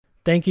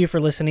Thank you for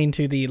listening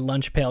to the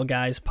Lunch Pail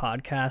Guys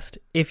podcast.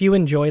 If you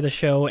enjoy the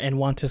show and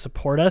want to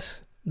support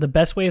us, the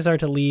best ways are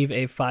to leave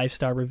a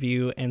 5-star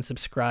review and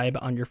subscribe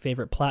on your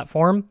favorite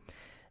platform,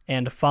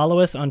 and follow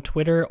us on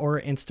Twitter or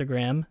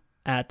Instagram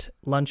at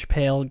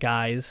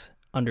lunchpailguys_.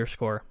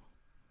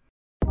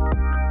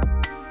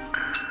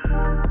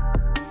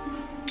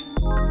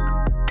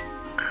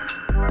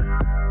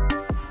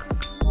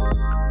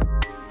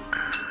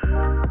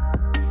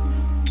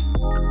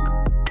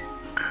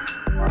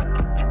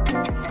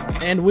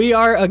 And we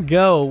are a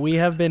go. We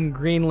have been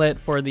greenlit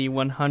for the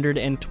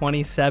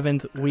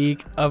 127th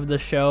week of the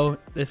show.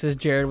 This is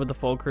Jared with the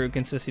full crew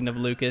consisting of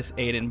Lucas,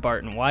 Aiden,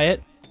 Bart, and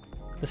Wyatt.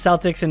 The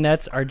Celtics and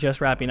Nets are just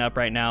wrapping up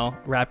right now.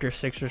 Raptors,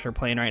 Sixers are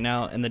playing right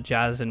now, and the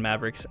Jazz and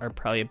Mavericks are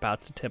probably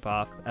about to tip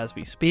off as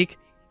we speak.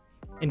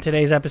 In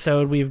today's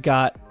episode, we've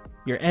got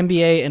your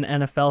NBA and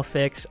NFL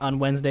fix. On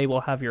Wednesday,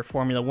 we'll have your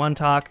Formula One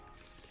talk.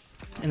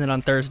 And then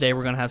on Thursday,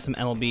 we're going to have some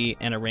MLB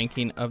and a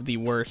ranking of the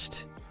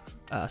worst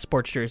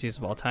sports jerseys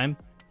of all time.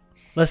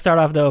 Let's start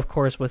off, though, of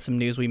course, with some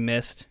news we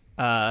missed.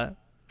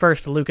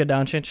 First, Luka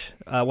Doncic,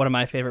 one of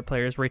my favorite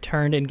players,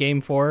 returned in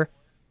Game 4,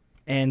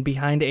 and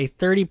behind a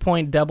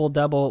 30-point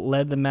double-double,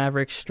 led the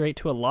Mavericks straight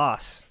to a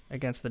loss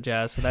against the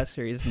Jazz, so that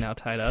series is now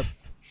tied up.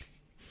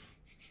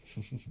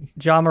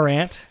 Ja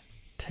Morant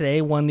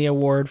today won the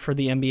award for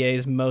the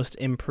NBA's Most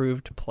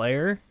Improved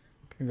Player.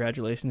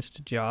 Congratulations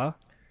to Ja.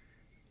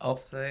 I've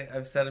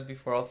said it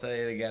before, I'll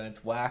say it again.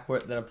 It's whack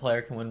that a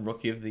player can win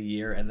Rookie of the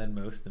Year and then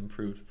Most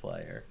Improved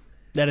Player.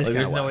 That is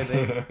there's kind of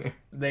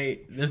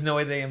there's no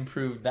way they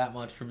improved that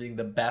much from being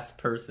the best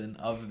person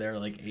of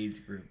their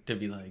age group to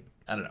be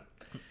I don't know.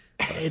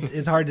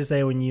 It's hard to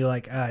say when you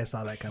I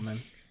saw that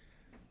coming.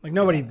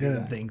 Nobody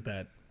didn't think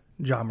that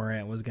Ja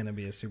Morant was going to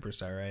be a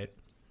superstar, right?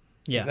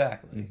 Yeah,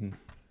 exactly. Mm-hmm.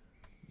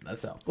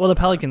 That's so. Well, the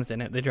Pelicans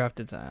didn't. They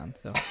drafted Zion,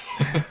 so.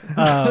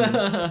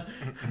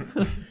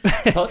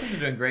 Pelicans are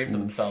doing great for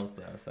themselves,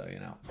 though. So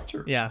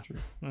True. Yeah. True.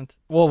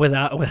 Well,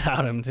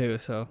 without him too.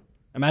 So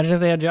imagine if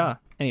they had Ja.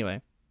 Anyway,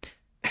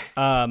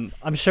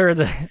 I'm sure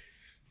the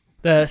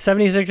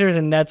 76ers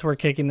and Nets were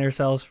kicking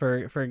themselves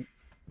for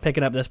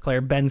picking up this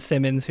player, Ben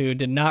Simmons, who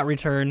did not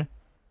return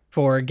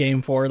for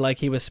Game 4 like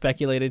he was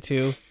speculated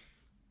to,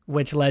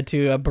 which led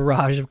to a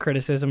barrage of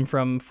criticism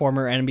from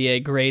former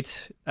NBA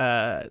greats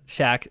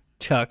Shaq,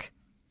 Chuck,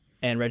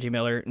 and Reggie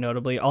Miller,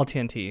 notably, all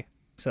TNT.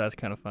 So that's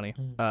kind of funny.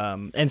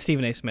 And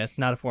Stephen A. Smith,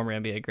 not a former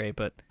NBA great,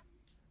 but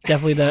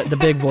definitely the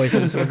big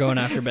voices were going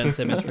after Ben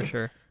Simmons for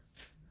sure.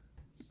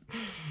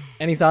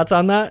 Any thoughts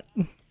on that?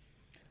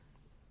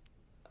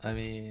 I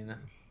mean,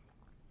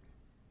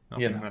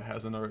 nothing that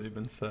hasn't already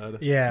been said.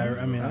 Yeah,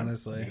 I mean,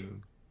 honestly.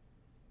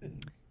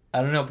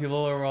 I don't know.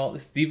 People are all...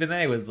 Stephen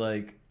A. was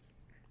like,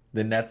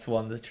 the Nets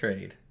won the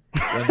trade.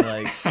 When,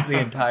 the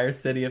entire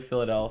city of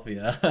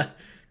Philadelphia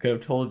could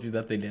have told you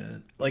that they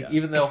didn't.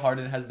 Even though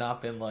Harden has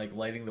not been,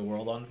 lighting the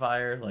world on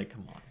fire,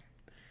 come on.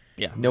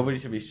 Yeah. Nobody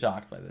should be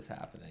shocked by this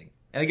happening.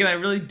 And again, I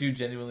really do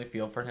genuinely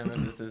feel for him if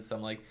this is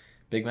some,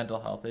 big mental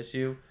health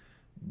issue.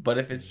 But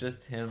if it's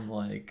just him,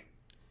 what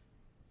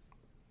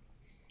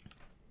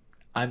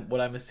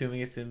I'm assuming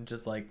is him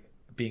just,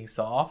 being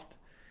soft,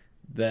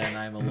 then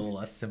I'm a little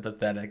less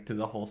sympathetic to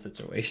the whole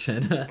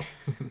situation.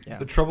 Yeah.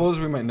 The trouble is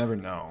we might never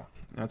know.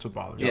 That's what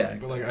bothers me. Yeah,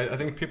 but exactly. I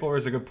think people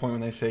raise a good point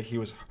when they say he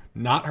was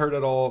not hurt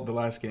at all the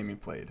last game he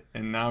played,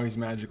 and now he's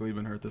magically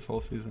been hurt this whole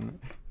season.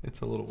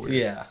 It's a little weird.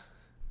 Yeah.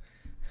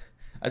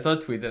 I saw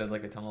a tweet that had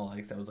a ton of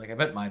likes. I was I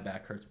bet my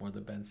back hurts more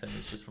than Ben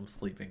Simmons just from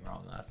sleeping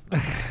wrong last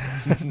night.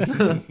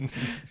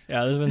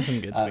 Yeah, there's been some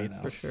good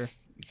tweets for sure.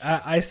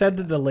 I said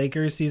that the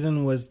Lakers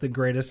season was the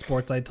greatest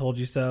sports I told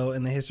you so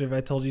in the history of I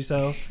told you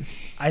so.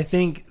 I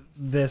think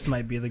this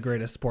might be the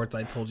greatest sports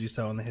I told you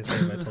so in the history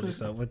of I told you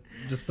so, with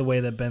just the way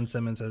that Ben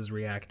Simmons has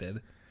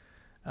reacted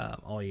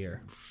all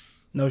year.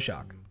 No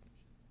shock.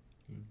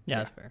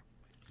 Yeah, that's fair.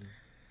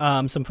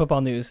 Some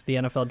football news. The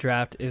NFL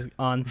draft is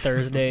on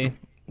Thursday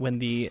when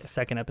the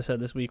second episode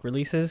this week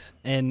releases.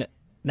 And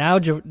now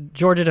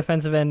Georgia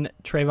defensive end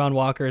Trayvon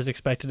Walker is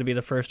expected to be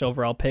the first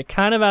overall pick,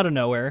 kind of out of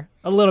nowhere.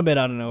 A little bit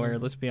out of nowhere,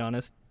 let's be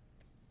honest.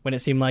 When it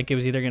seemed like it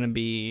was either going to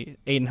be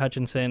Aiden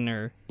Hutchinson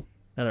or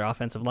another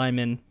offensive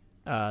lineman.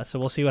 So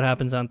we'll see what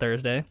happens on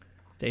Thursday.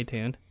 Stay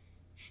tuned.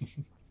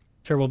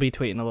 Sure, we'll be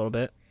tweeting a little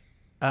bit.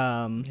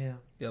 Yeah.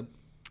 Yep.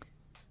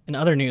 In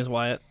other news,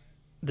 Wyatt,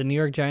 the New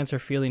York Giants are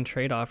fielding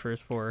trade offers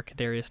for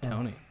Kadarius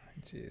Toney.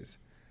 Jeez.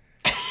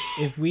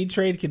 If we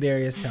trade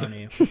Kadarius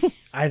Toney,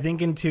 I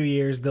think in 2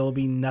 years there will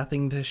be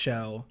nothing to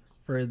show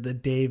for the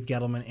Dave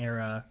Gettleman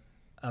era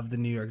of the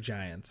New York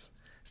Giants.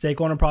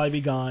 Saquon will probably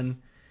be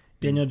gone.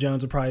 Daniel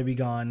Jones will probably be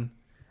gone.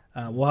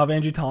 We'll have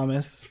Andrew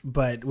Thomas,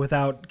 but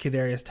without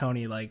Kadarius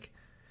Toney, like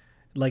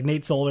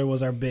Nate Solder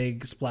was our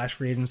big splash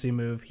free agency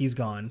move. He's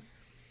gone.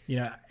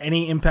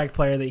 Any impact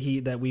player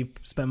that we've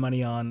spent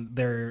money on,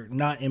 they're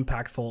not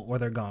impactful or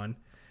they're gone.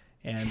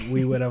 And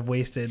we would have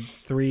wasted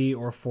 3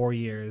 or 4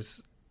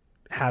 years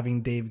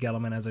having Dave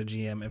Gettleman as our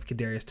GM if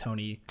Kadarius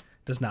Toney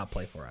does not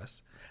play for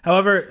us.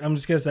 However, I'm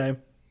just going to say,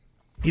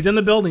 he's in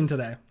the building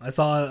today. I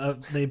saw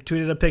they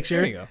tweeted a picture.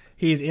 There you go.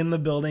 he's in the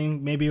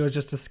building. Maybe it was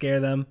just to scare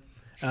them,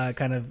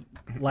 kind of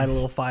light a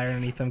little fire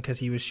underneath them because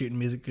he was shooting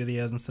music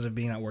videos instead of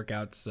being at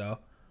workouts. So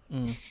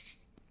You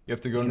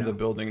have to go into the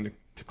building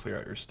to clear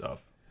out your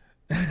stuff.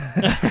 That's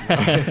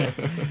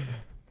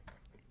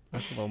a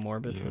little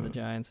morbid for the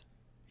Giants.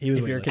 he was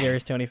If you're a weightlifting.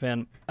 Kadarius Toney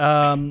fan.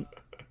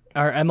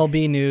 Our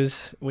MLB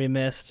news we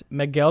missed.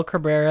 Miguel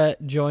Cabrera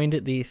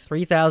joined the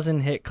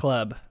 3,000 hit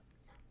club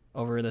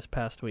over this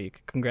past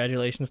week.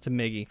 Congratulations to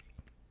Miggy.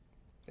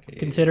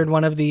 Considered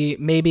one of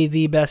maybe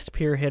the best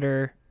pure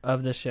hitter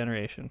of this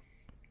generation.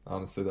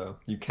 Honestly, though,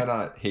 you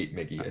cannot hate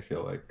Miggy, I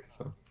feel like.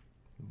 So,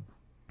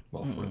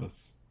 well, for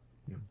this.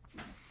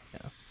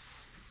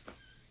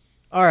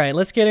 All right,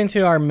 let's get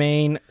into our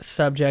main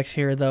subjects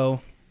here,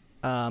 though.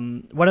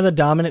 One of the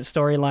dominant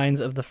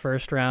storylines of the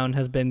first round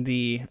has been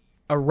the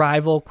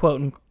arrival,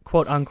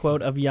 quote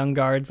unquote, of young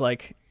guards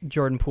like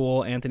Jordan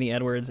Poole, Anthony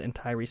Edwards, and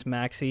Tyrese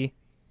Maxey.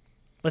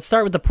 Let's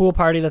start with the Poole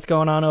party that's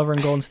going on over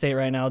in Golden State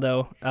right now,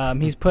 though.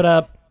 He's put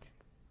up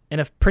in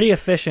a pretty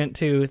efficient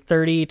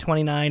 30,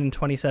 29, and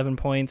 27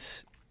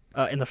 points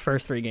in the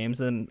first 3 games.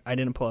 Then I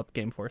didn't pull up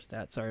Game 4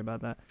 stats. Sorry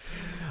about that.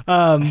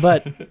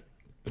 But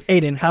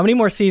Aiden, how many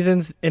more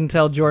seasons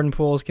until Jordan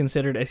Poole is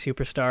considered a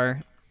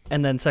superstar?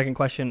 And then second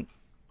question,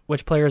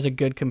 which player is a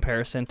good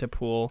comparison to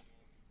Poole?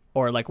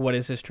 Or, like, what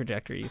is his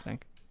trajectory, you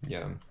think?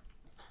 Yeah,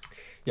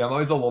 I'm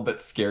always a little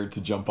bit scared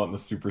to jump on the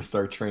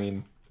superstar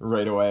train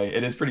right away.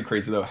 It is pretty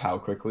crazy, though, how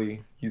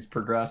quickly he's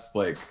progressed.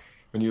 Like,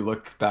 when you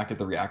look back at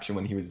the reaction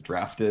when he was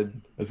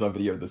drafted, I saw a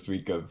video this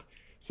week of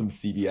some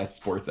CBS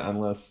sports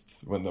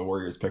analyst, when the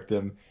Warriors picked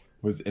him,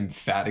 was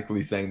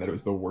emphatically saying that it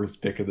was the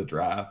worst pick of the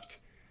draft.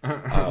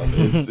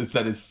 It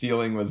said his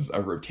ceiling was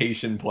a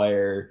rotation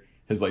player.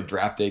 His like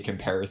draft day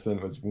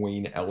comparison was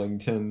Wayne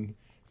Ellington.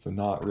 So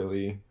not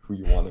really who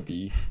you want to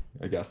be,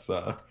 I guess.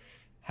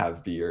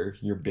 Have be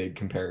your big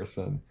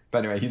comparison.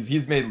 But anyway,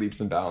 he's made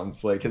leaps and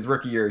bounds. Like his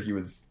rookie year, he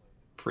was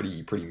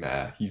pretty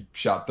meh. He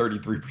shot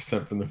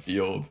 33% from the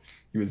field.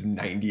 He was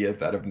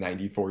 90th out of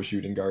 94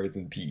 shooting guards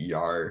in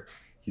PER.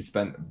 He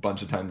spent a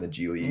bunch of time in the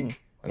G League,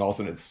 and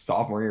also in his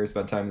sophomore year,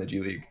 spent time in the G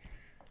League.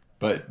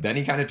 But then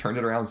he kind of turned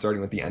it around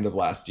starting with the end of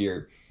last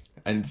year.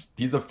 And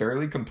he's a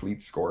fairly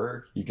complete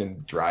scorer. He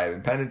can drive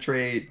and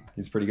penetrate.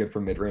 He's pretty good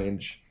from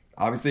mid-range.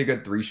 Obviously a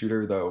good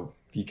 3-shooter, though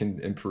he can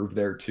improve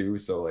there too.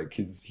 So like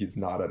he's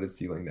not at his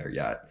ceiling there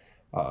yet.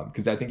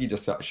 Because I think he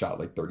just shot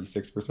like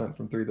 36%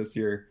 from 3 this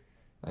year.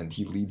 And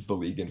he leads the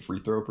league in free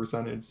throw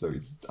percentage. So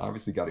he's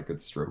obviously got a good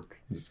stroke.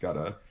 You just got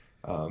to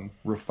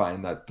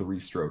refine that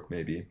 3-stroke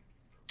maybe.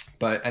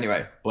 But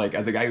anyway, like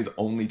as a guy who's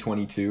only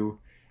 22...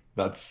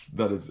 that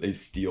is a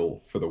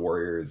steal for the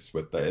Warriors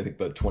with I think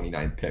the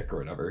 29th pick or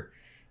whatever.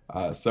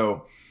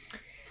 So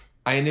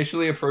I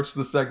initially approached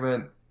the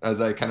segment as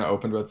I kind of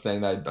opened with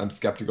saying that I'm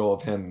skeptical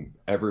of him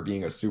ever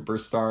being a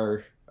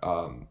superstar.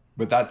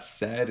 With that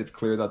said, it's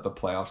clear that the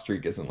playoff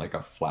streak isn't like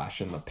a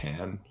flash in the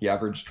pan. He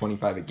averaged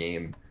 25 a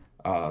game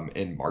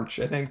in March,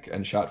 I think,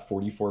 and shot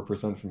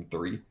 44% from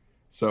 3.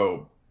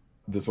 So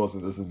this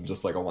isn't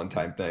just like a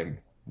one-time thing.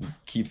 He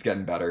keeps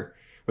getting better.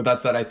 With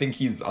that said, I think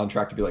he's on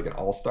track to be like an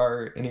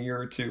all-star in a year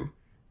or two.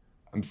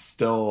 I'm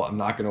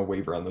not going to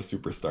waver on the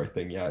superstar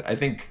thing yet. I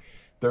think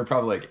there are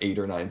probably like 8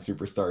 or 9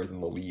 superstars in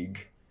the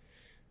league.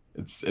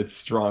 It's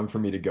strong for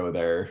me to go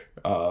there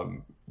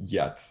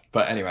yet.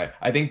 But anyway,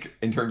 I think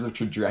in terms of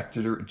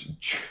trajectory,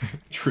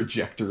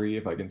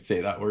 if I can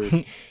say that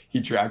word,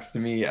 he tracks to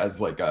me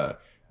as like a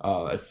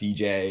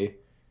CJ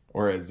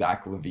or a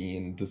Zach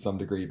LaVine to some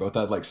degree. Both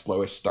had like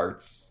slowish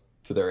starts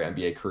to their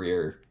NBA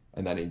career.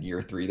 And then in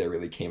year 3, they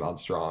really came on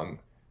strong.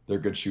 They're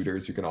good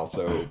shooters who can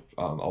also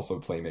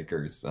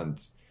playmakers.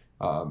 And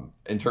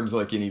in terms of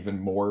like an even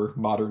more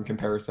modern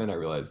comparison, I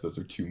realize those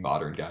are 2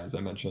 modern guys I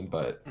mentioned,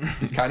 but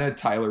he's kind of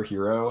Tyler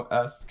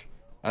Hero-esque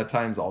at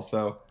times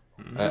also.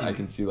 I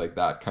can see like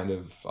that kind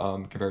of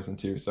comparison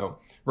too. So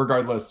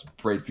regardless,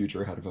 bright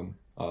future ahead of him.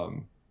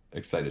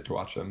 Excited to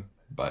watch him,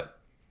 but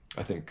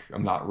I think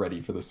I'm not ready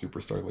for the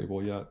superstar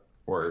label yet,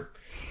 or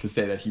to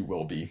say that he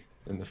will be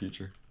in the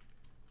future.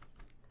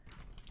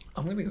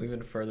 I'm going to go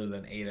even further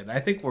than Aiden. I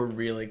think we're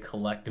really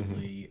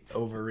collectively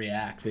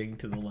overreacting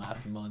to the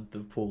last month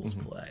of Poole's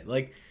play.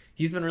 Like,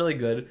 he's been really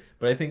good,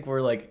 but I think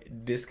we're, like,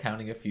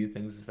 discounting a few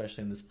things,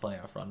 especially in this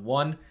playoff run.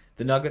 One,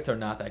 the Nuggets are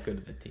not that good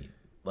of a team.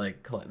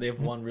 Like, they have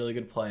one really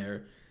good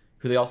player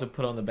who they also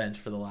put on the bench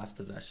for the last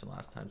possession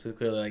last time. So he's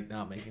clearly, like,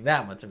 not making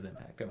that much of an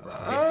impact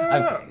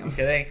overall. I'm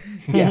kidding.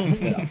 Yeah,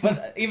 no,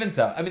 but even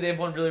so, I mean, they have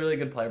one really, really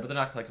good player, but they're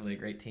not collectively a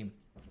great team.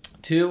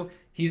 2,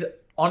 he's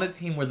on a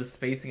team where the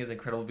spacing is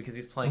incredible because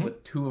he's playing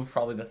with 2 of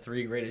probably the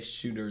 3 greatest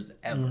shooters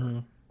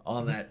ever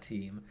on that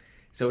team.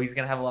 So he's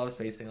going to have a lot of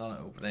spacing on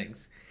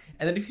openings.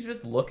 And then if you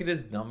just look at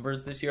his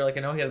numbers this year, like I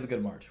know he had a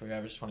good March where he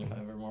averaged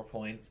 25 or more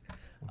points.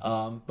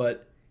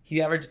 But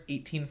he averaged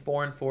 18,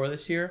 4, and 4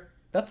 this year.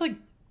 That's like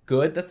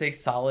good. That's a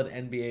solid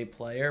NBA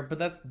player, but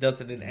that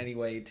doesn't in any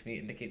way to me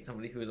indicate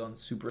somebody who is on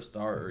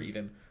superstar or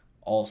even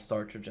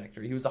all-star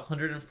trajectory. He was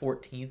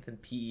 114th in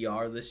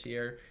PER this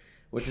year,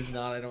 which is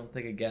not, I don't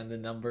think, again, the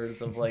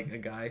numbers of like a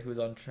guy who's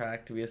on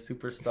track to be a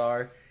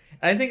superstar.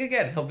 And I think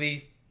again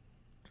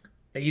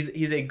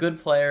he's a good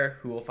player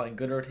who will find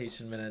good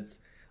rotation minutes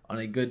on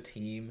a good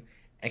team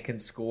and can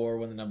score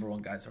when the number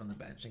one guys are on the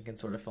bench and can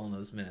sort of fill in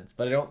those minutes.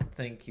 But I don't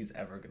think he's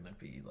ever going to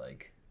be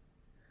like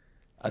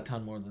a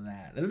ton more than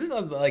that. And this is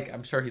not like,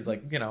 I'm sure he's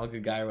like, you know, a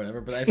good guy or whatever,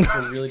 but I think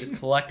we're really just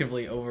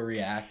collectively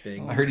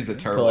overreacting. I heard he's a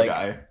terrible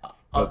guy.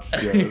 That's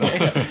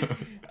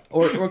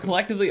or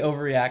collectively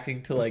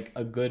overreacting to like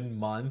a good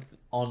month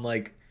on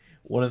like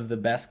one of the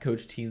best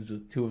coach teams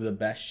with two of the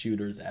best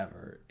shooters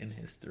ever in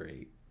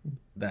history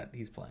that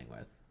he's playing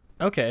with.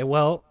 Okay,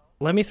 well,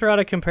 let me throw out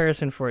a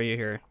comparison for you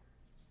here.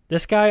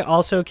 This guy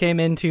also came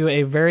into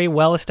a very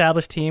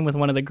well-established team with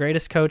one of the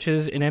greatest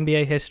coaches in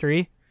NBA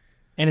history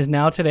and is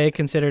now today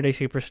considered a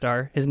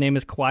superstar. His name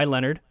is Kawhi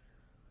Leonard.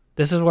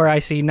 This is where I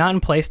see, not in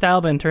play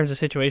style, but in terms of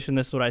situation,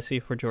 this is what I see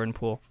for Jordan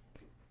Poole.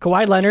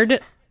 Kawhi Leonard,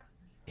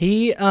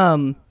 he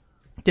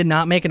did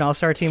not make an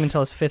all-star team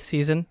until his 5th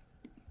season.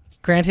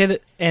 Granted,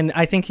 and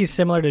I think he's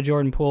similar to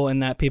Jordan Poole in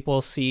that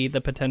people see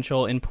the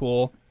potential in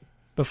Poole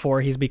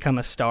before he's become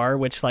a star,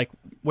 which, like,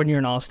 when you're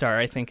an all-star,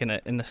 I think in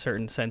a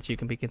certain sense you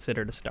can be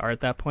considered a star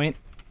at that point.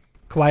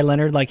 Kawhi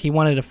Leonard, like, he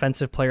won a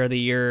Defensive Player of the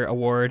Year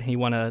award. He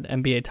won an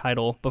NBA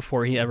title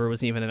before he ever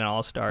was even an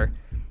all-star.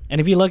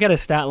 And if you look at his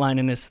stat line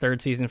in his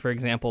 3rd season, for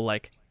example,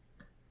 like,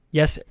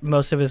 yes,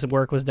 most of his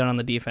work was done on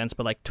the defense,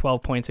 but like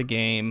 12 points a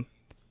game,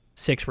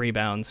 6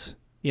 rebounds,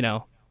 you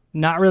know,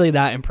 not really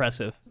that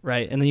impressive,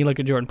 right? And then you look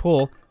at Jordan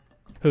Poole,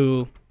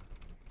 who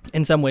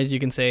in some ways you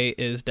can say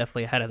is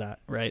definitely ahead of that,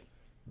 right?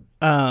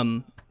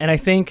 And I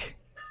think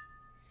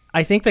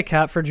the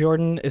cap for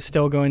Jordan is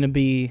still going to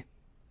be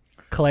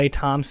Klay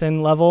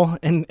Thompson level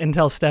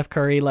until Steph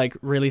Curry like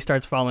really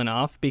starts falling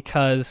off,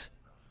 because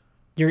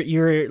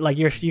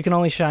you can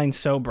only shine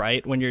so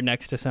bright when you're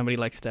next to somebody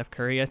like Steph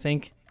Curry, I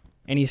think.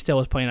 And he still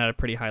was playing at a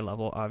pretty high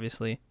level,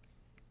 obviously.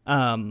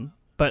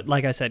 But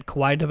like I said,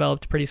 Kawhi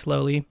developed pretty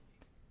slowly.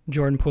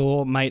 Jordan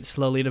Poole might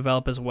slowly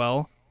develop as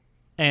well,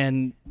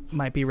 and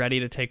might be ready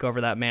to take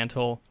over that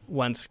mantle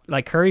once.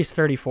 Like, Curry's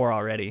 34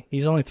 already.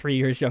 He's only 3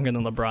 years younger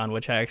than LeBron,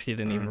 which I actually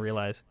didn't even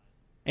realize.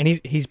 And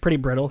he's pretty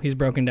brittle. He's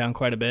broken down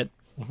quite a bit.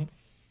 Mm-hmm.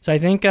 So I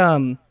think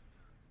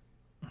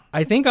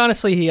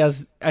honestly he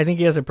has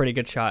a pretty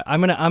good shot.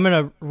 I'm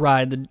gonna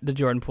ride the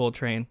Jordan Poole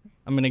train.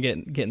 I'm gonna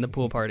get in the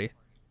pool party.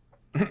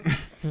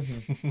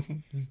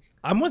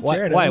 I'm with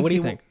Jared. Why? What do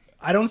you think?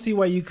 I don't see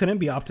why you couldn't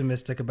be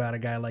optimistic about a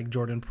guy like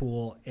Jordan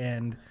Poole.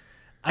 And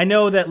I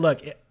know that, look,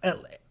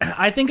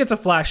 I think it's a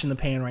flash in the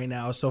pan right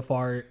now so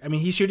far. I mean,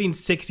 he's shooting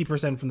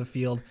 60% from the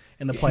field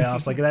in the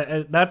playoffs. Like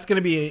that's going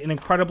to be an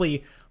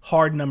incredibly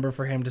hard number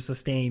for him to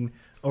sustain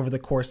over the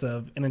course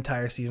of an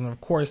entire season, of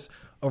course,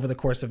 over the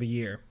course of a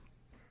year.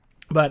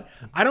 But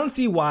I don't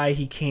see why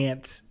he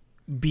can't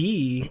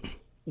be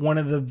one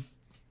of the,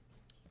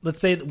 let's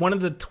say, one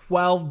of the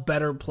 12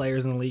 better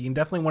players in the league, and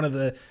definitely one of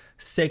the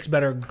 6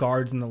 better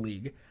guards in the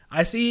league.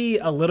 I see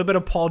a little bit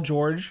of Paul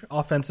George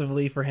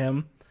offensively for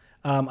him.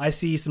 I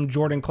see some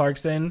Jordan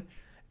Clarkson,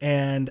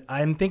 and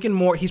I'm thinking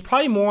more. He's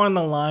probably more on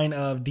the line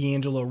of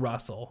D'Angelo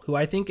Russell, who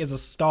I think is a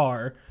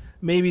star.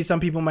 Maybe some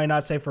people might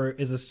not say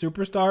is a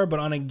superstar, but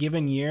on a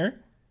given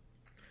year,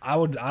 I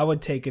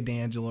would take a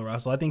D'Angelo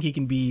Russell. I think he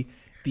can be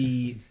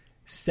the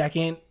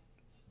 2nd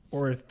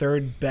or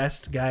 3rd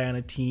best guy on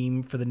a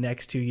team for the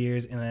next 2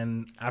 years, and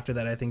then after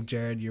that, I think,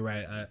 Jared, you're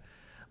right.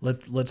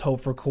 Let's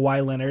hope for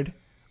Kawhi Leonard.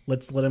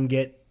 Let's let him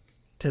get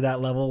to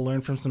that level,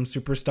 learn from some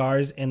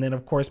superstars, and then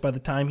of course by the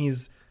time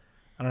he's,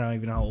 I don't know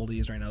even how old he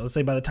is right now. Let's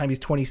say by the time he's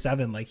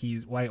 27, like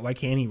why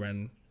can't he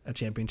run a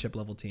championship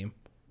level team?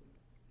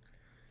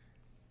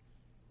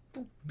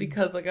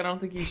 Because like I don't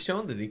think he's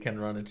shown that he can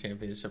run a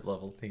championship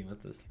level team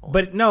at this point.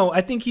 But no,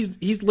 I think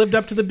he's lived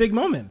up to the big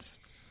moments.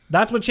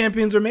 That's what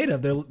champions are made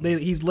of.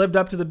 He's lived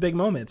up to the big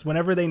moments.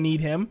 Whenever they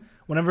need him,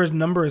 whenever his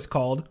number is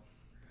called,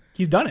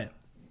 he's done it.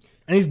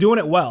 And he's doing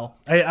it well.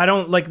 I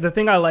don't like, the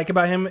thing I like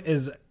about him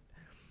is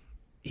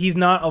he's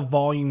not a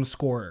volume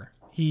scorer.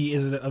 He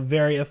is a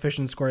very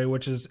efficient scorer,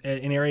 which is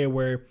an area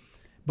where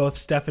both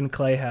Steph and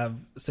Klay have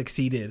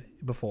succeeded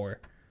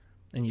before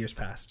in years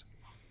past.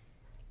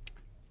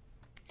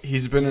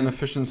 He's been an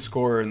efficient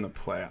scorer in the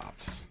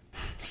playoffs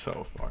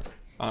so far.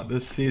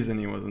 This season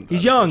he wasn't.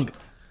 He's young.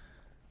 Efficient.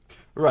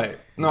 Right.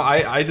 No,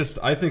 I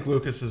think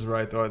Lucas is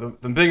right, though.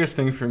 The biggest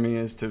thing for me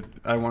is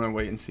I want to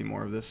wait and see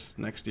more of this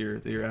next year,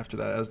 the year after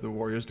that, as the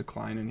Warriors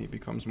decline and he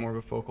becomes more of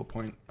a focal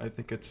point. I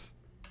think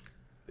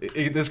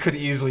this could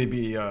easily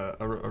be a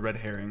red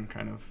herring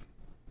kind of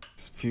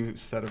few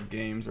set of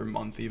games or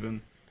month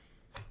even.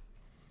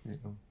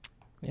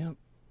 Yeah.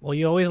 Well,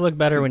 you always look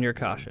better when you're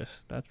cautious.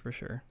 That's for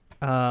sure.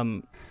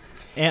 And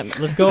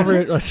let's go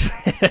over.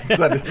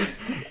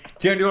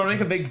 Jared, do you want to make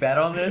a big bet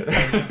on this?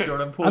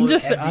 Jordan Poole I'm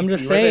just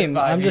saying.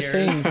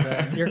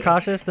 Years, you're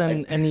cautious,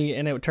 and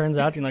it turns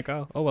out you're like,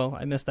 oh well,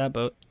 I missed that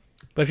boat.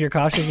 But if you're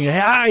cautious, you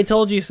say, I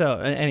told you so.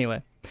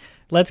 Anyway,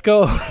 let's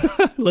go.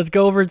 Let's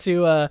go over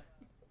to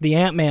the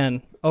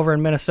Ant-Man over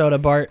in Minnesota.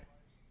 Bart,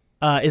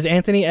 is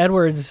Anthony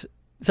Edwards?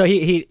 So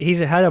he's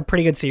had a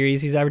pretty good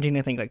series. He's averaging,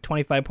 I think, like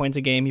 25 points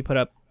a game. He put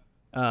up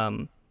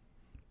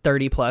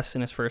 30 plus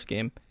in his first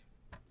game.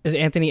 Is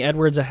Anthony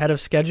Edwards ahead of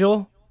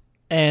schedule?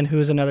 And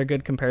who's another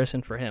good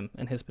comparison for him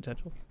and his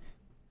potential?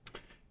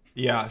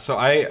 Yeah, so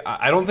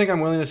I don't think I'm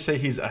willing to say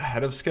he's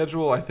ahead of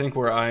schedule. I think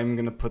where I'm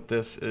going to put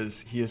this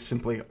is he is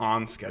simply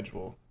on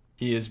schedule.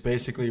 He is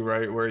basically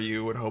right where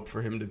you would hope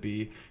for him to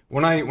be.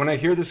 When I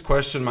hear this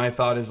question, my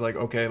thought is like,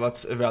 okay,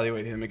 let's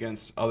evaluate him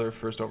against other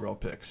first overall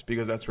picks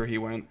because that's where he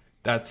went.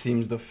 That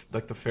seems the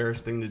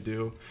fairest thing to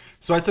do.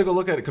 So I took a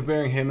look at it,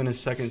 comparing him in his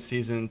second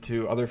season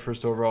to other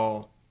first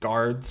overall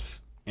guards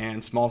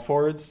and small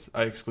forwards.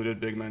 I excluded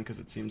big men because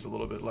it seems a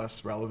little bit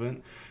less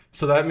relevant.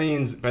 So that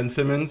means Ben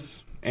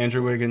Simmons,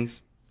 Andrew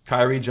Wiggins,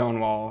 Kyrie John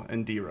Wall,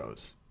 and D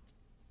Rose.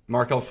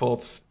 Markelle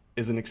Fultz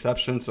is an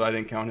exception, so I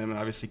didn't count him, and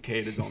obviously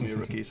Cade is only a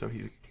rookie, so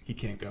he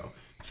can't go.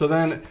 So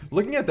then,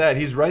 looking at that,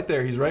 he's right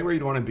there. He's right where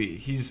you'd want to be.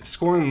 He's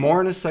scoring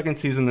more in his second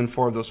season than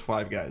 4 of those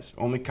 5 guys.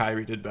 Only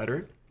Kyrie did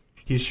better.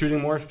 He's shooting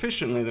more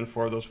efficiently than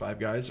 4 of those 5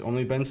 guys.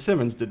 Only Ben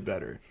Simmons did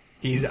better.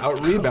 He's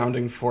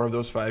out-rebounding 4 of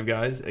those 5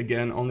 guys.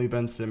 Again, only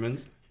Ben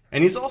Simmons.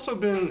 And he's also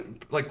been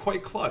like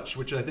quite clutch,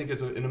 which I think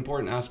is an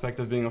important aspect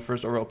of being a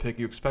first overall pick.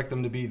 You expect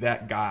them to be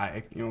that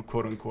guy,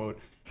 quote unquote.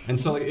 And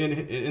so like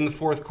in the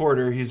fourth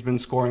quarter, he's been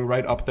scoring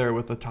right up there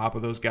with the top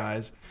of those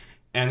guys.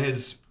 And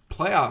his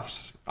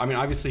playoffs, I mean,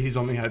 obviously he's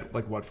only had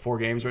 4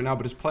 games right now,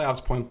 but his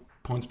playoffs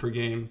points per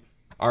game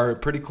are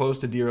pretty close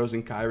to D Rose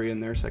and Kyrie in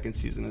their second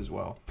season as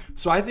well.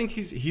 So I think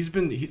he's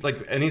and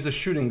he's a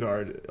shooting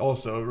guard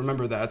also.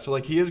 Remember that. So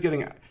he is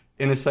getting.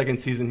 In his second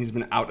season, he's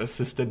been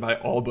out-assisted by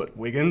all but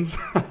Wiggins.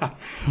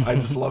 I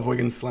just love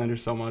Wiggins slander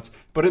so much.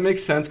 But it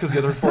makes sense because the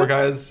other 4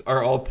 guys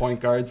are all point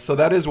guards. So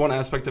that is one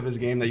aspect of his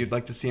game that you'd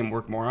like to see him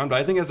work more on. But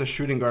I think as a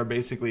shooting guard,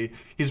 basically,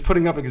 he's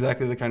putting up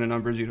exactly the kind of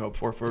numbers you'd hope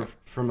for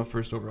from a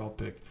first overall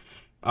pick.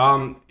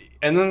 And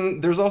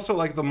then there's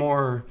also the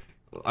more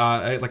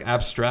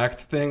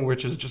abstract thing,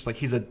 which is just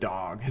he's a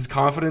dog. His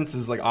confidence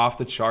is off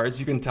the charts.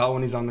 You can tell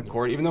when he's on the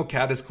court, even though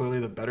Cat is clearly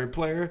the better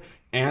player.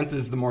 Ant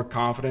is the more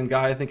confident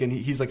guy, I think, and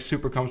he's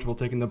super comfortable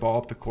taking the ball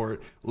up the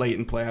court late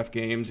in playoff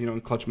games,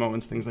 in clutch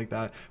moments, things like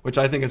that, which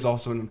I think is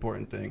also an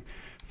important thing.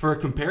 For a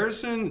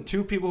comparison,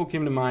 2 people who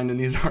came to mind, and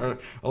these are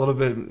a little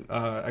bit,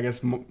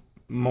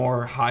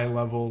 more high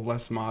level,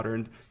 less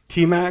modern.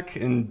 T-Mac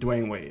and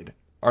Dwayne Wade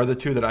are the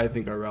 2 that I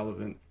think are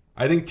relevant.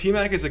 I think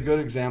T-Mac is a good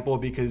example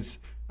because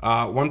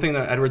one thing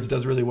that Edwards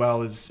does really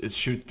well is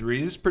shoot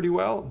threes pretty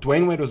well.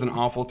 Dwayne Wade was an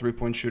awful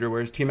 3-point shooter,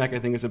 whereas T-Mac I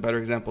think is a better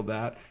example of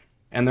that.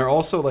 And they're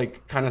also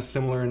kind of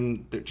similar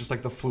in just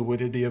the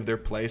fluidity of their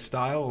play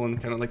style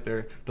and kind of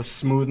the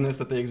smoothness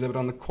that they exhibit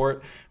on the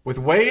court. With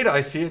Wade,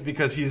 I see it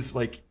because he's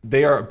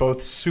they are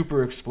both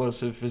super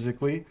explosive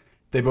physically.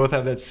 They both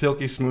have that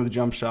silky smooth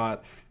jump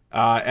shot.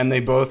 And they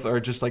both are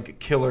just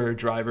killer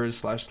drivers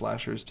 /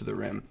 slashers to the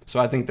rim. So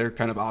I think their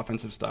kind of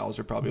offensive styles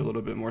are probably a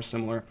little bit more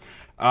similar.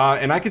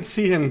 And I could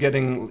see him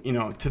getting,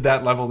 to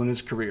that level in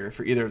his career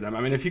for either of them.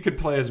 I mean, if he could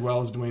play as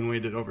well as Dwayne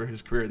Wade did over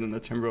his career, then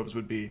the Timberwolves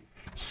would be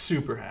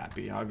super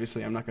happy.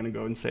 Obviously, I'm not going to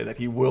go and say that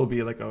he will be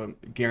a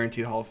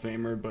guaranteed Hall of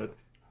Famer, but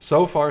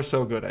so far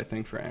so good, I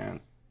think, for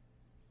Ant.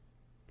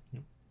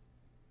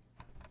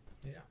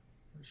 Yeah,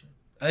 for sure.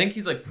 I think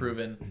he's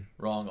proven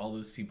wrong all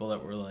those people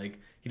that were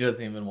he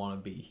doesn't even want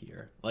to be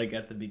here.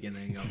 At the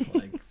beginning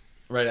of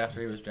right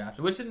after he was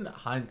drafted, which in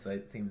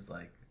hindsight seems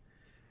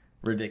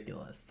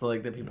ridiculous to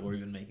that people were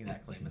even making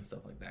that claim and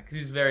stuff like that, because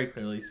he's very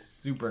clearly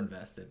super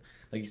invested,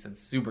 like you said,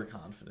 super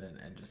confident,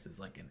 and just is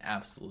an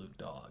absolute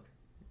dog.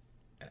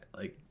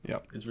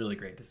 Yep. It's really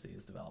great to see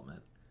his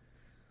development.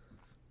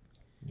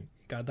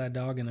 Got that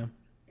dog in him.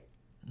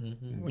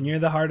 Mm-hmm. When you're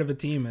the heart of a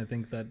team, I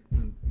think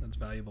that's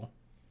valuable.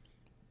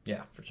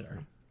 Yeah, for sure.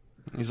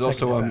 He's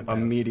also a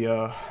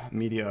media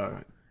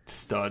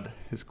stud.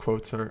 His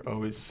quotes are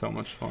always so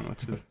much fun, which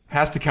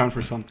has to count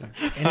for something.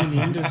 And he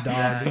named his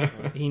dog.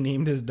 He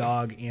named his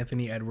dog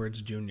Anthony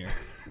Edwards Jr.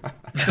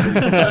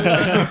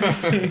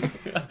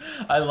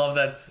 I love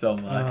that so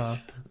much.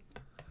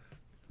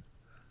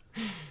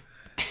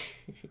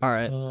 All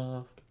right.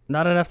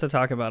 Not enough to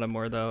talk about him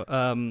more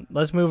though.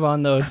 Let's move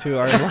on though to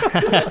our.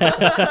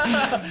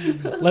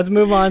 Let's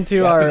move on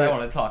to I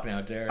want to talk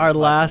now, Jared. Our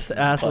last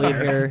athlete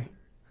here.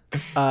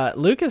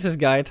 Lucas's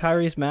guy,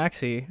 Tyrese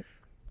Maxey.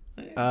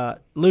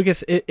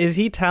 Lucas, is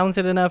he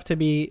talented enough to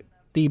be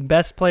the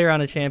best player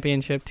on a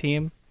championship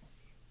team?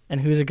 And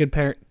who is a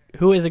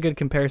good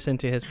comparison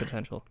to his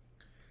potential?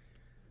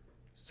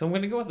 So I'm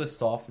going to go with a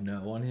soft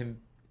no on him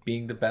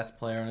being the best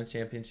player on a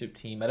championship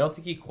team. I don't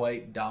think he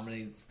quite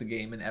dominates the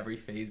game in every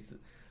phase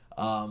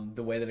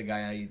the way that a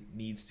guy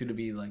needs to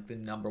be the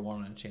number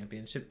 1 on a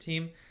championship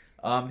team.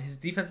 His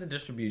defense and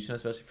distribution,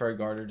 especially for a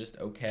guard, are just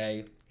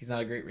okay. He's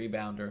not a great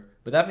rebounder.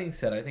 But that being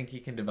said, I think he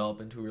can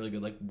develop into a really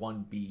good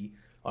 1B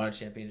on a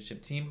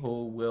championship team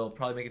who will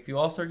probably make a few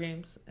All-Star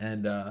games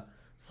and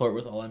flirt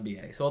with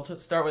All-NBA. So I'll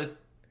start with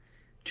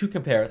 2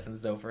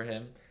 comparisons, though, for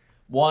him.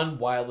 One,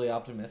 wildly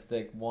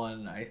optimistic.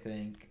 One, I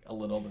think, a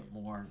little bit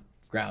more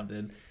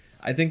grounded.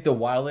 I think the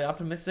wildly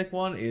optimistic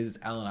one is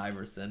Allen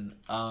Iverson.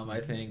 I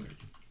think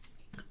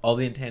all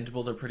the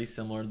intangibles are pretty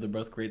similar. They're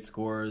both great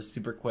scorers,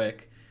 super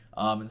quick.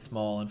 and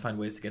small and find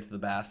ways to get to the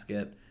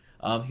basket.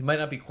 He might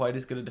not be quite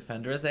as good a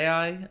defender as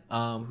AI,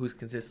 who's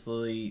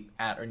consistently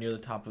at or near the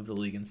top of the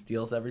league in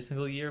steals every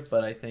single year,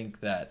 but I think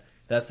that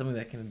that's something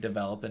that can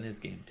develop in his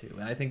game too.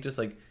 And I think just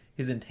like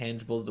his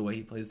intangibles, the way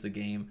he plays the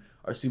game,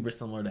 are super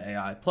similar to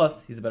AI.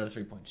 Plus, he's a better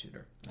three-point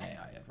shooter than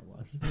AI ever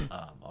was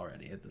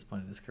already at this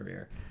point in his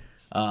career.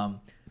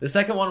 The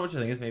second one, which I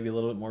think is maybe a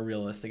little bit more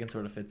realistic and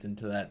sort of fits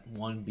into that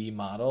 1B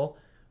model,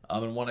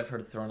 and one I've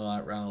heard thrown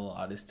around a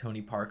lot, is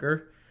Tony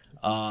Parker.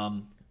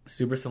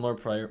 Super similar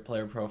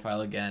player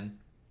profile again.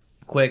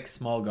 Quick,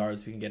 small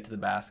guards who can get to the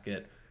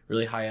basket,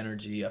 really high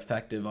energy,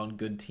 effective on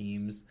good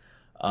teams.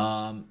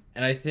 And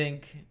I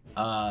think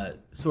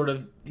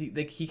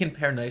he can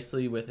pair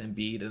nicely with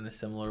Embiid in a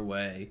similar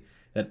way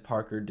that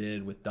Parker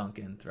did with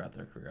Duncan throughout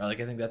their career.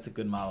 Like, I think that's a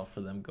good model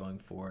for them going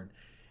forward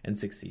and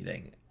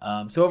succeeding.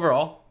 So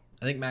overall,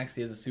 I think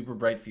Maxey has a super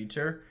bright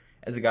future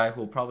as a guy who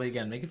will probably,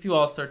 again, make a few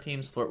All-Star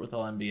teams, flirt with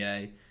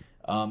All-NBA,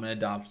 and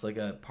adopts like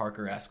a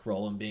Parker-esque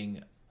role in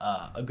being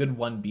a good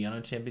 1B on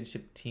a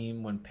championship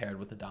team when paired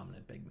with a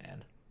dominant big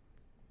man.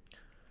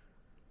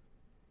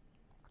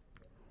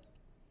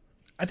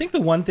 I think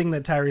the one thing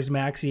that Tyrese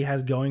Maxey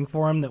has going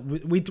for him, that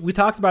we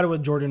talked about it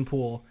with Jordan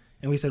Poole,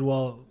 and we said,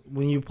 well,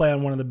 when you play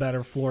on one of the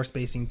better floor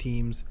spacing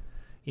teams,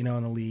 in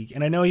the league,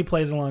 and I know he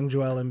plays alongside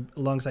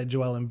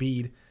Joel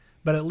Embiid,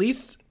 but at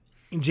least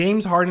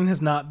James Harden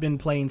has not been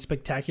playing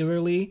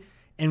spectacularly,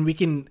 and we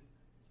can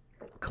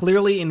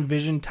clearly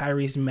envision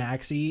Tyrese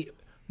Maxey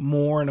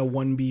more in a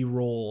 1B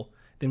role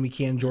than we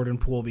can Jordan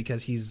Poole,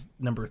 because he's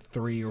number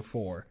 3 or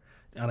 4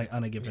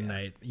 on a given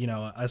night,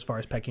 as far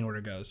as pecking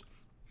order goes.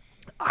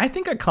 I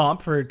think a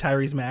comp for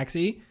Tyrese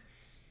Maxey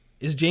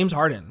is James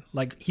Harden,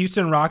 like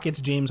Houston Rockets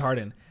James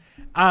Harden.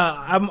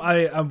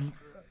 I'm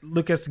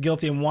Lucas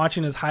guilty. I'm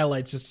watching his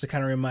highlights just to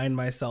kind of remind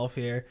myself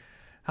here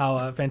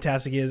how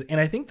fantastic he is. And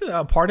I think that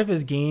a part of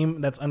his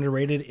game that's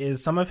underrated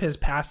is some of his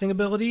passing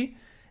ability,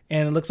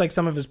 and it looks like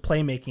some of his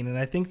playmaking. And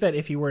I think that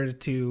if he were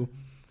to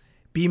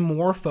be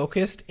more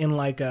focused in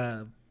like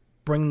a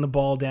bring the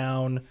ball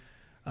down,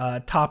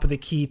 top of the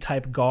key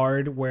type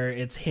guard where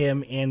it's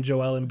him and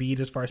Joel Embiid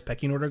as far as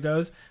pecking order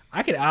goes,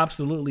 I could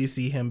absolutely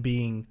see him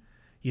being,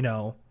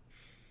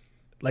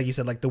 like you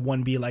said, like the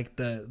 1B, like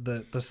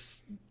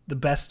the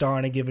best star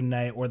on a given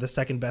night, or the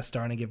second best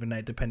star on a given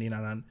night, depending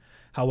on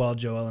how well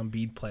Joel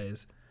Embiid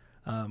plays.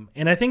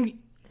 And I think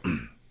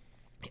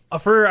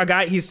for a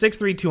guy, he's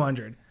 6'3",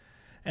 200.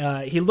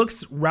 He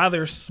looks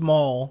rather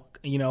small,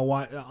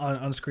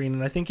 on screen.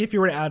 And I think if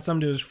you were to add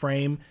something to his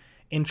frame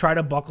and try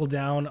to buckle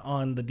down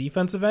on the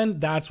defensive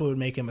end, that's what would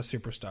make him a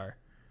superstar.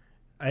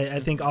 I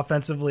think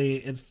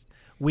offensively,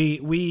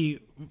 we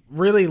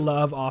really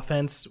love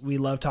offense. We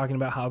love talking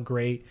about how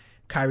great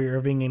Kyrie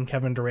Irving and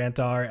Kevin Durant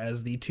are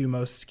as the two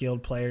most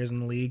skilled players in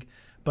the league.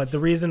 But the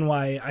reason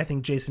why I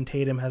think Jason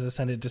Tatum has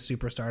ascended to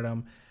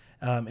superstardom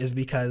is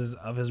because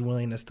of his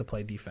willingness to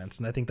play defense.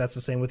 And I think that's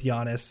the same with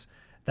Giannis.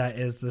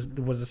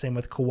 Was the same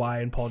with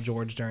Kawhi and Paul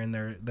George during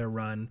their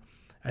run.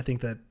 I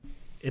think that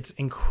it's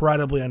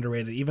incredibly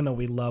underrated, even though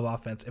we love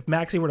offense. If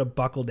Maxey were to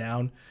buckle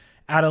down,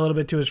 add a little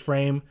bit to his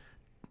frame,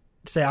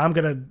 say, I'm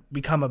going to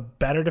become a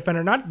better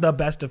defender, not the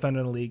best defender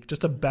in the league,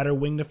 just a better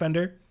wing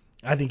defender,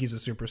 I think he's a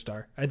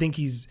superstar. I think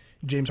he's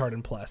James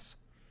Harden plus.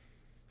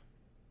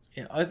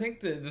 Yeah, I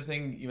think the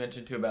thing you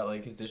mentioned too about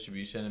like his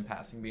distribution and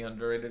passing being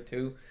underrated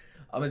too,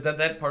 is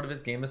that part of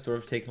his game has sort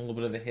of taken a little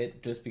bit of a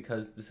hit just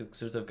because the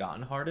Sixers have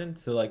gotten Harden.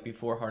 So like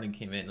before Harden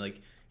came in,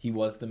 like he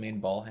was the main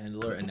ball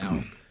handler, and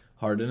now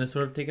Harden has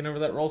sort of taken over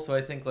that role. So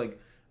I think like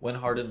when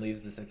Harden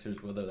leaves the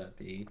Sixers, whether that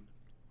be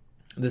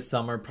this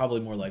summer,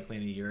 probably more likely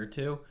in a year or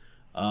two,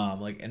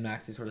 and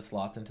Maxey sort of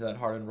slots into that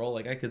Harden role,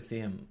 like I could see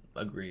him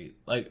agree.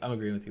 Like I'm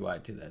agreeing with you,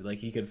 Wyatt, too, that like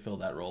he could fill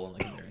that role in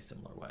like a very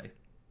similar way.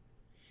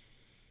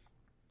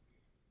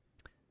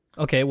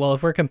 Okay, well,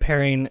 if we're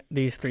comparing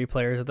these three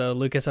players, though,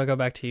 Lucas, I'll go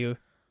back to you.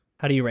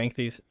 How do you rank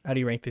these? How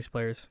do you rank these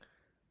players?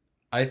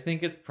 I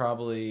think it's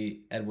probably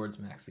Edwards,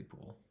 Maxey,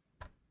 Poole.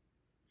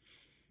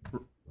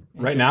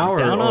 Right now,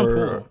 Down on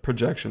or Poole.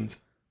 projections?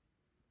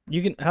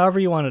 You can, however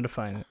you want to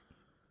define it.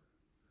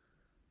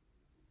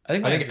 I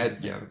think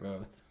Edwards, yeah,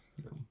 both.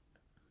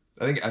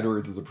 I think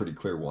Edwards is a pretty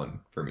clear one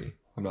for me.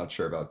 I'm not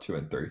sure about 2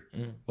 and 3.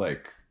 Mm.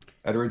 Like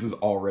Edwards is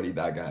already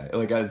that guy.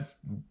 Like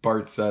as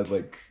Bart said,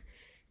 like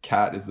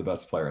Cat is the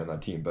best player on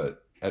that team,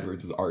 but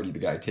Edwards is already the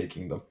guy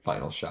taking the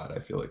final shot. I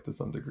feel like to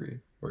some degree,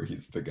 where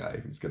he's the guy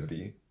who's going to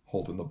be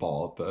holding the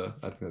ball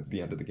at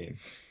the end of the game.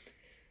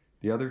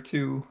 The other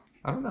two,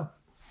 I don't know.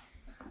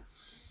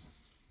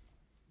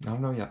 I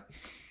don't know yet.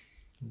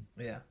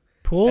 Yeah.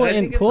 Poole And I and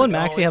think it's, Poole like, and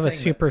Maxey have a always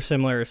saying that- super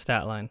similar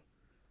stat line,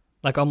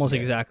 like almost Yeah.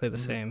 exactly the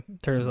same. In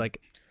terms of, like,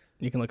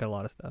 you can look at a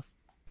lot of stuff.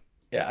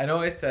 Yeah, I know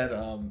I said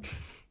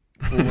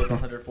Poole was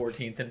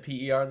 114th in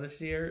PER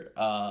this year,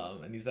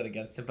 and he said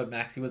against him, but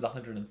Maxey was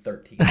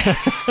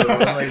 113th. So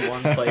they're only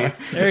one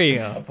place There you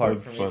go. apart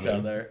That's from each funny.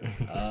 other.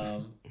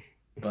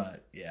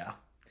 But yeah,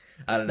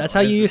 I don't know. That's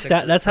how As you the use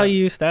Sixers That's how come- you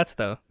use stats,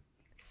 though.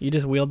 You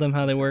just wield them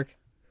how they work.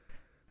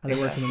 How they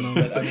work in the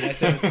moment. But, I mean, I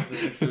say this, the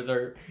Sixers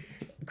are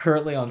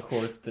currently on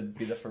course to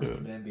be the first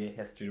in NBA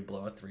history to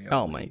blow a 3-0.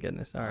 Oh my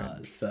goodness! All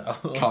right, So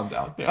Calm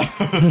down. Yeah.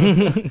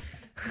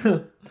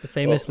 the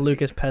famous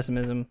Lucas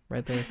pessimism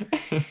right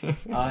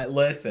there.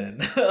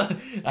 Listen,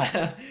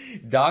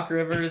 Doc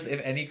Rivers. If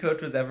any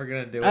coach was ever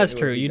gonna do it, That's it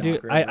true. would be You do.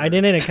 Doc I Rivers.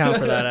 didn't account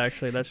for that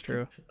actually. That's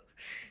true.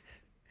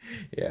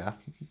 Yeah.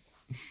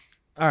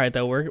 All right,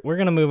 though we're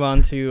gonna move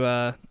on to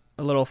a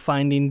little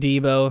Finding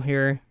Debo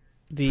here.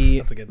 The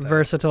That's a good title.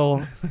 versatile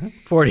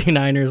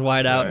 49ers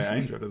wideout I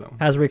enjoyed that one.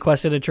 has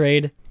requested a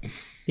trade.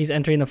 He's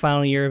entering the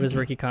final year of his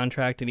rookie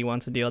contract, and he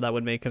wants a deal that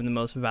would make him the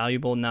most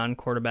valuable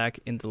non-quarterback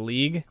in the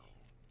league.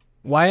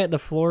 Wyatt, the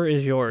floor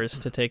is yours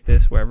to take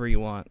this wherever you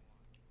want.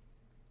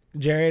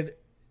 Jared,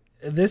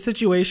 this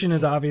situation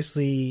is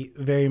obviously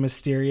very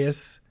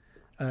mysterious.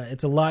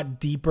 It's a lot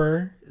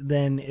deeper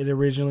than it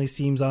originally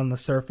seems on the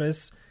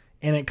surface,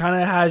 and it kind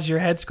of has your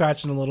head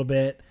scratching a little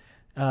bit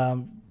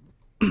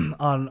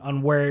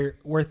on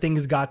where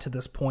things got to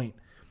this point.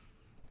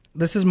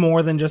 This is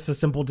more than just a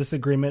simple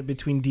disagreement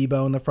between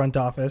Debo and the front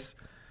office.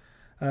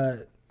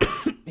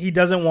 He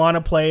doesn't want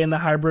to play in the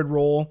hybrid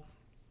role.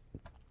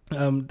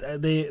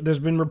 There's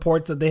been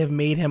reports that they have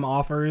made him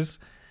offers,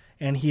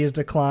 and he has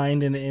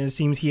declined, and it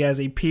seems he has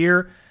a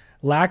pure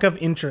lack of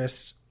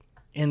interest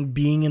in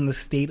being in the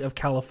state of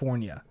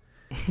California.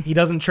 He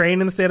doesn't train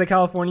in the state of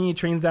California. He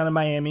trains down in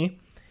Miami.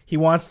 He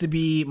wants to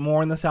be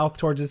more in the south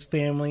towards his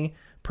family,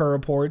 per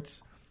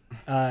reports.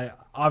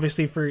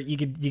 Obviously, for you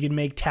could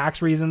make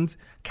tax reasons.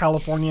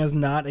 California is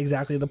not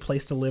exactly the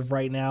place to live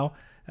right now.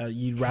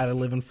 You'd rather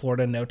live in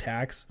Florida, no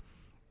tax.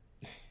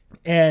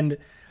 And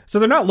so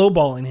they're not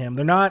lowballing him.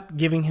 They're not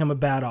giving him a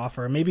bad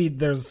offer. Maybe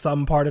there's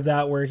some part of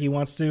that where he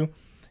wants to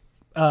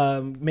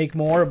make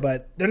more,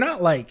 but they're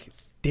not like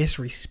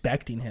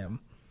disrespecting him.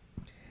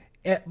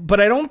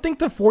 But I don't think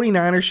the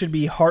 49ers should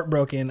be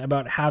heartbroken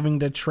about having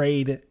to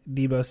trade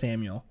Deebo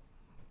Samuel.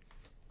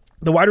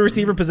 The wide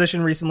receiver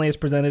position recently has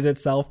presented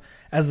itself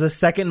as the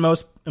second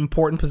most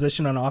important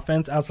position on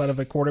offense outside of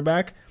a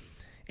quarterback.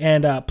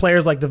 And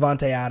players like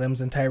Devontae Adams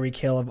and Tyreek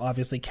Hill have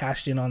obviously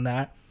cashed in on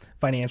that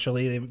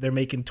financially. They're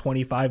making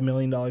 $25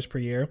 million per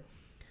year.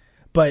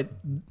 But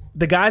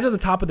the guys at the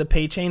top of the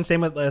pay chain,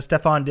 same with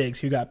Stephon Diggs,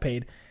 who got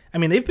paid. I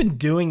mean, they've been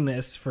doing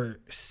this for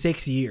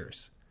 6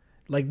 years.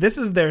 Like, this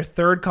is their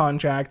third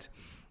contract.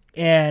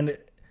 And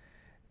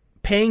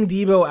paying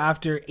Debo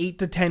after 8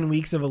 to 10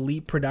 weeks of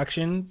elite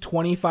production,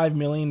 $25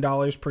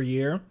 million per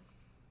year,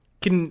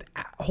 can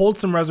hold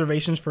some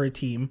reservations for a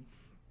team.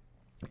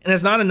 And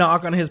it's not a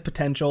knock on his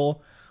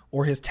potential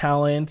or his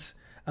talent,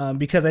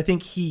 because I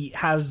think he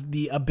has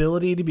the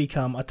ability to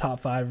become a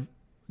top 5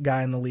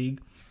 guy in the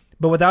league.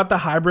 But without the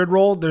hybrid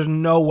role, there's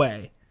no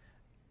way,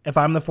 if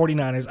I'm the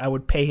 49ers, I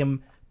would pay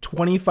him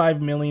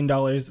 $25 million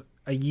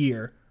a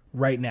year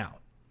right now.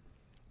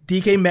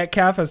 DK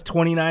Metcalf has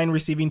 29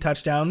 receiving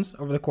touchdowns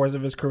over the course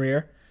of his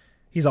career.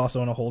 He's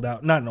also in a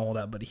holdout. Not in a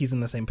holdout, but he's in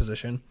the same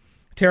position.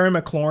 Terry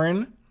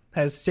McLaurin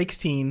has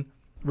 16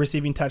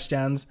 receiving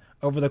touchdowns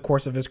over the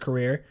course of his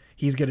career.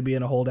 He's going to be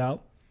in a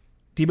holdout.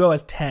 Debo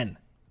has 10.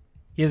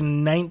 He has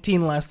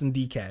 19 less than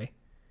DK.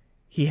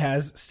 He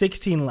has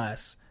 16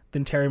 less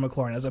than Terry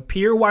McLaurin. As a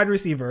pure wide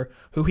receiver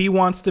who he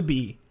wants to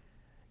be,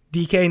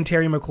 DK and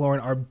Terry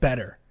McLaurin are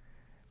better.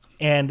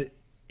 And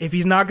if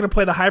he's not going to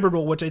play the hybrid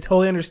role, which I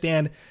totally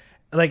understand,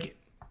 like,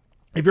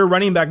 if you're a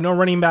running back, no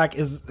running back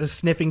is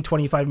sniffing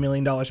 $25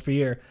 million per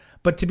year.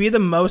 But to be the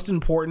most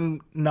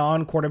important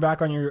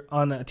non-quarterback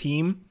on a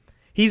team,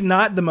 he's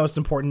not the most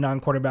important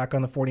non-quarterback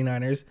on the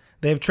 49ers.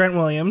 They have Trent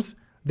Williams.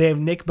 They have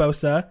Nick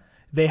Bosa.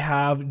 They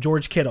have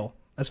George Kittle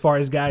as far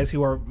as guys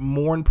who are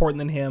more important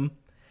than him.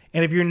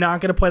 And if you're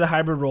not going to play the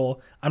hybrid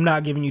role, I'm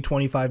not giving you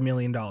 $25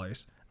 million.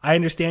 I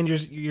understand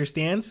your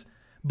stance,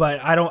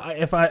 but I don't.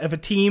 If a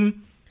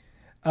team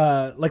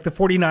like the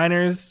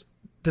 49ers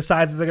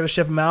decides that they're going to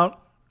ship him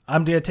out,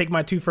 I'm going to take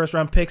my 2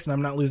 first-round picks, and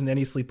I'm not losing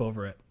any sleep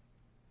over it.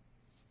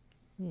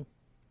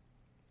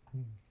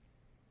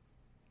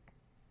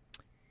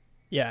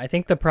 Yeah, I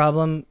think the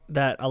problem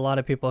that a lot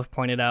of people have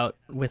pointed out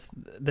with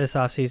this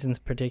offseason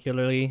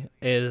particularly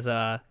is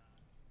the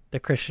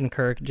Christian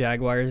Kirk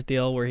Jaguars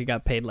deal, where he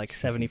got paid like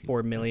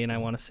 $74 million, I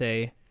want to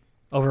say,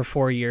 over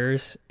 4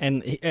 years.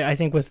 And I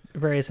think with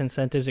various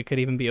incentives, it could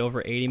even be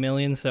over $80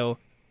 million. So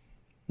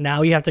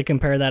now you have to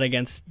compare that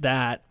against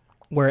that,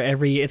 where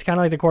it's kind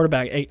of like the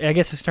quarterback. I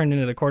guess it's turned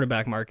into the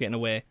quarterback market in a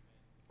way,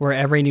 where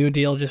every new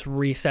deal just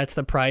resets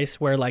the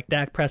price, where like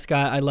Dak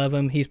Prescott, I love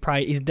him. He's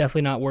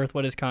definitely not worth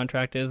what his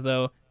contract is,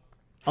 though.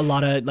 A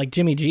lot of, like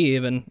Jimmy G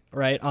even,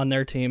 right, on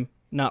their team,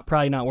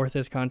 probably not worth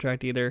his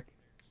contract either.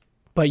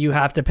 But you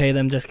have to pay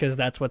them just because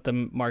that's what the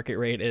market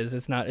rate is.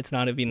 It's not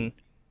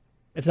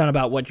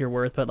about what you're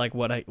worth, but like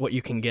what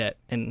you can get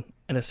in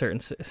a certain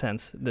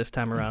sense this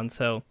time around.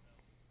 So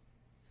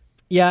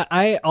yeah,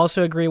 I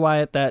also agree,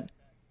 Wyatt, that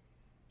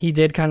he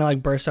did kind of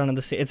like burst onto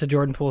the scene. It's a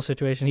Jordan Poole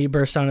situation. He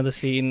burst onto the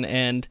scene,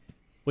 and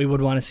we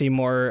would want to see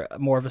more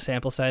of a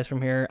sample size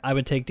from here. I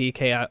would take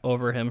DK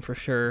over him for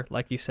sure,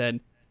 like you said.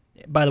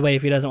 By the way,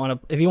 if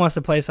he wants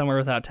to play somewhere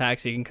without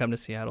tax, he can come to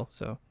Seattle.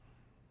 So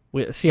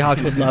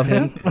Seahawks would love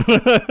him.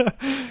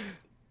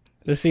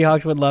 The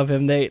Seahawks would love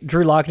him.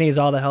 Drew Lock needs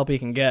all the help he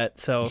can get.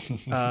 So,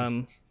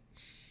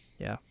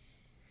 yeah.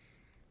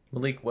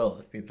 Malik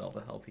Willis needs all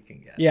the help he can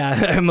get.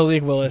 Yeah,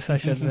 Malik Willis, I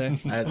should say.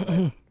 That's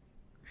the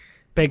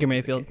Baker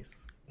Mayfield. case.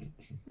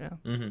 Yeah.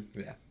 Mm-hmm.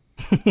 Yeah.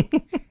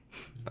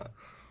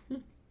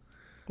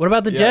 What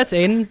about the Yeah. Jets,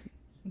 Aiden?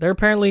 They're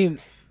apparently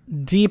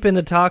deep in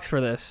the talks for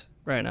this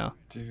right now.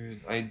 Dude,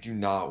 I do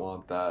not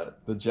want that.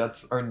 The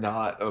Jets are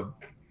not a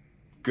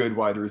good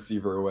wide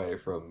receiver away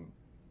from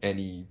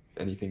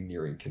anything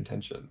nearing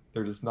contention.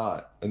 They're just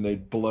not. And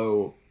they'd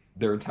blow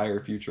their entire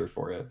future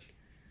for it.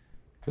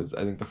 Because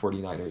I think the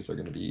 49ers are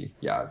going to be,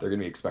 they're going to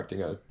be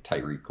expecting a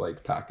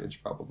Tyreek-like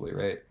package probably,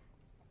 right?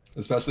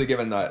 Especially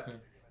given that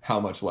how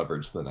much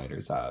leverage the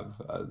Niners have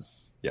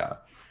as,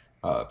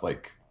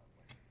 like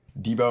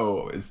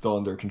Debo is still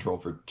under control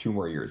for 2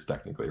 more years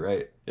technically,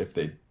 right? If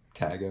they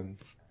tag him.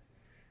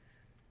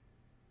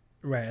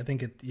 Right, I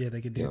think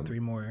they could do 3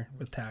 more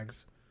with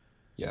tags.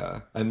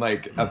 Yeah, and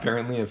like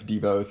apparently if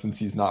Debo, since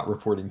he's not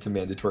reporting to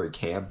mandatory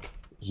camp,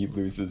 he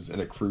loses an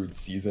accrued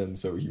season,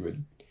 so he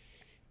would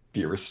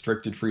be a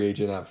restricted free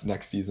agent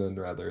next season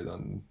rather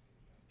than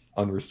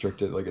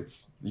unrestricted. Like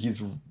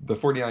the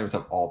 49ers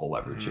have all the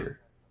leverage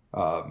here.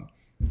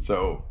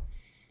 So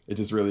it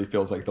just really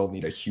feels like they'll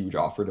need a huge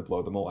offer to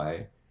blow them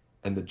away.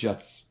 And the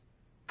Jets,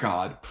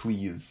 God,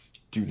 please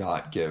do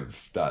not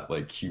give that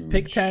like huge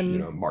Pick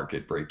 10,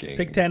 market breaking.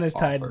 Pick 10 is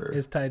tied offer. to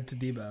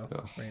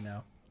Debo right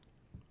now.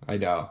 I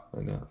know.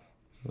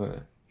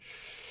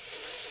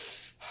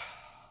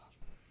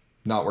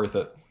 Not worth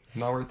it.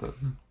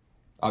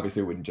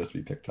 Obviously, it wouldn't just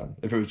be pick 10.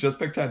 If it was just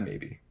pick 10,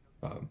 maybe.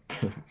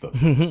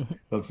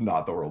 That's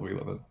not the world we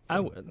live in. So. I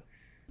would.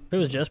 If it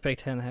was just Big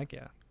Ten, heck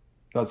yeah.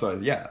 That's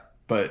why,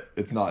 but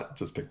it's not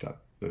just pick 10.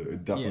 It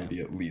would definitely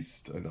be at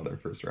least another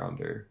first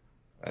rounder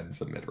and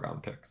some mid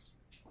round picks.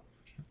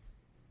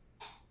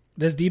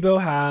 Does Debo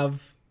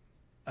have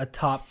a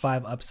top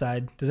 5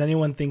 upside? Does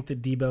anyone think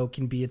that Debo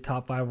can be a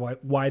top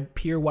 5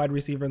 pure wide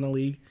receiver in the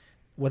league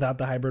without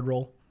the hybrid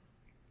role?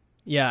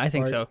 Yeah, I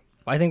think so.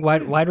 I think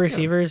wide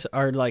receivers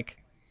are like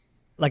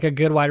a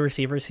good wide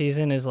receiver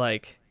season is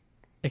like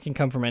it can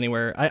come from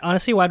anywhere.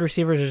 Honestly, wide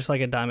receivers are just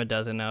like a dime a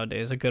dozen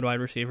nowadays. A good wide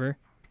receiver.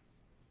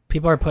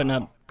 People are putting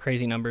up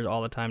crazy numbers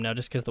all the time now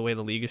just because the way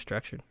the league is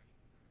structured.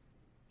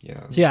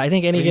 Yeah. So yeah, I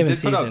think any given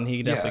did put season up-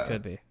 he definitely yeah.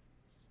 could be.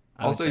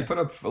 Also, he put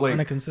up like On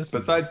a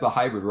consistent besides the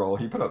basis. hybrid role,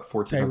 he put up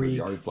 1,400 Tyreek,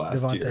 yards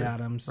last Devontae year.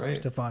 Adams, right?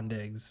 Stephon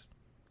Diggs,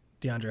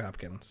 DeAndre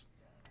Hopkins.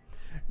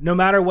 No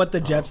matter what the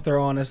Jets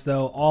throw on us,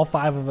 though, all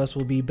 5 of us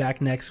will be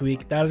back next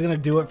week. That is going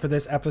to do it for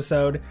this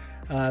episode.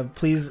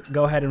 Please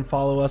go ahead and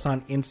follow us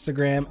on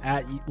Instagram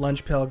at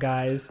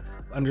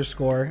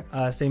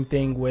lunchpailguys_. Same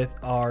thing with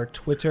our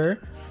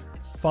Twitter.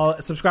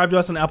 Subscribe to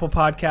us on Apple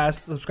Podcasts.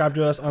 Subscribe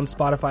to us on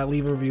Spotify.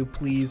 Leave a review,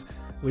 please.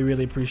 We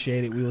really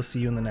appreciate it. We will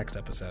see you in the next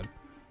episode.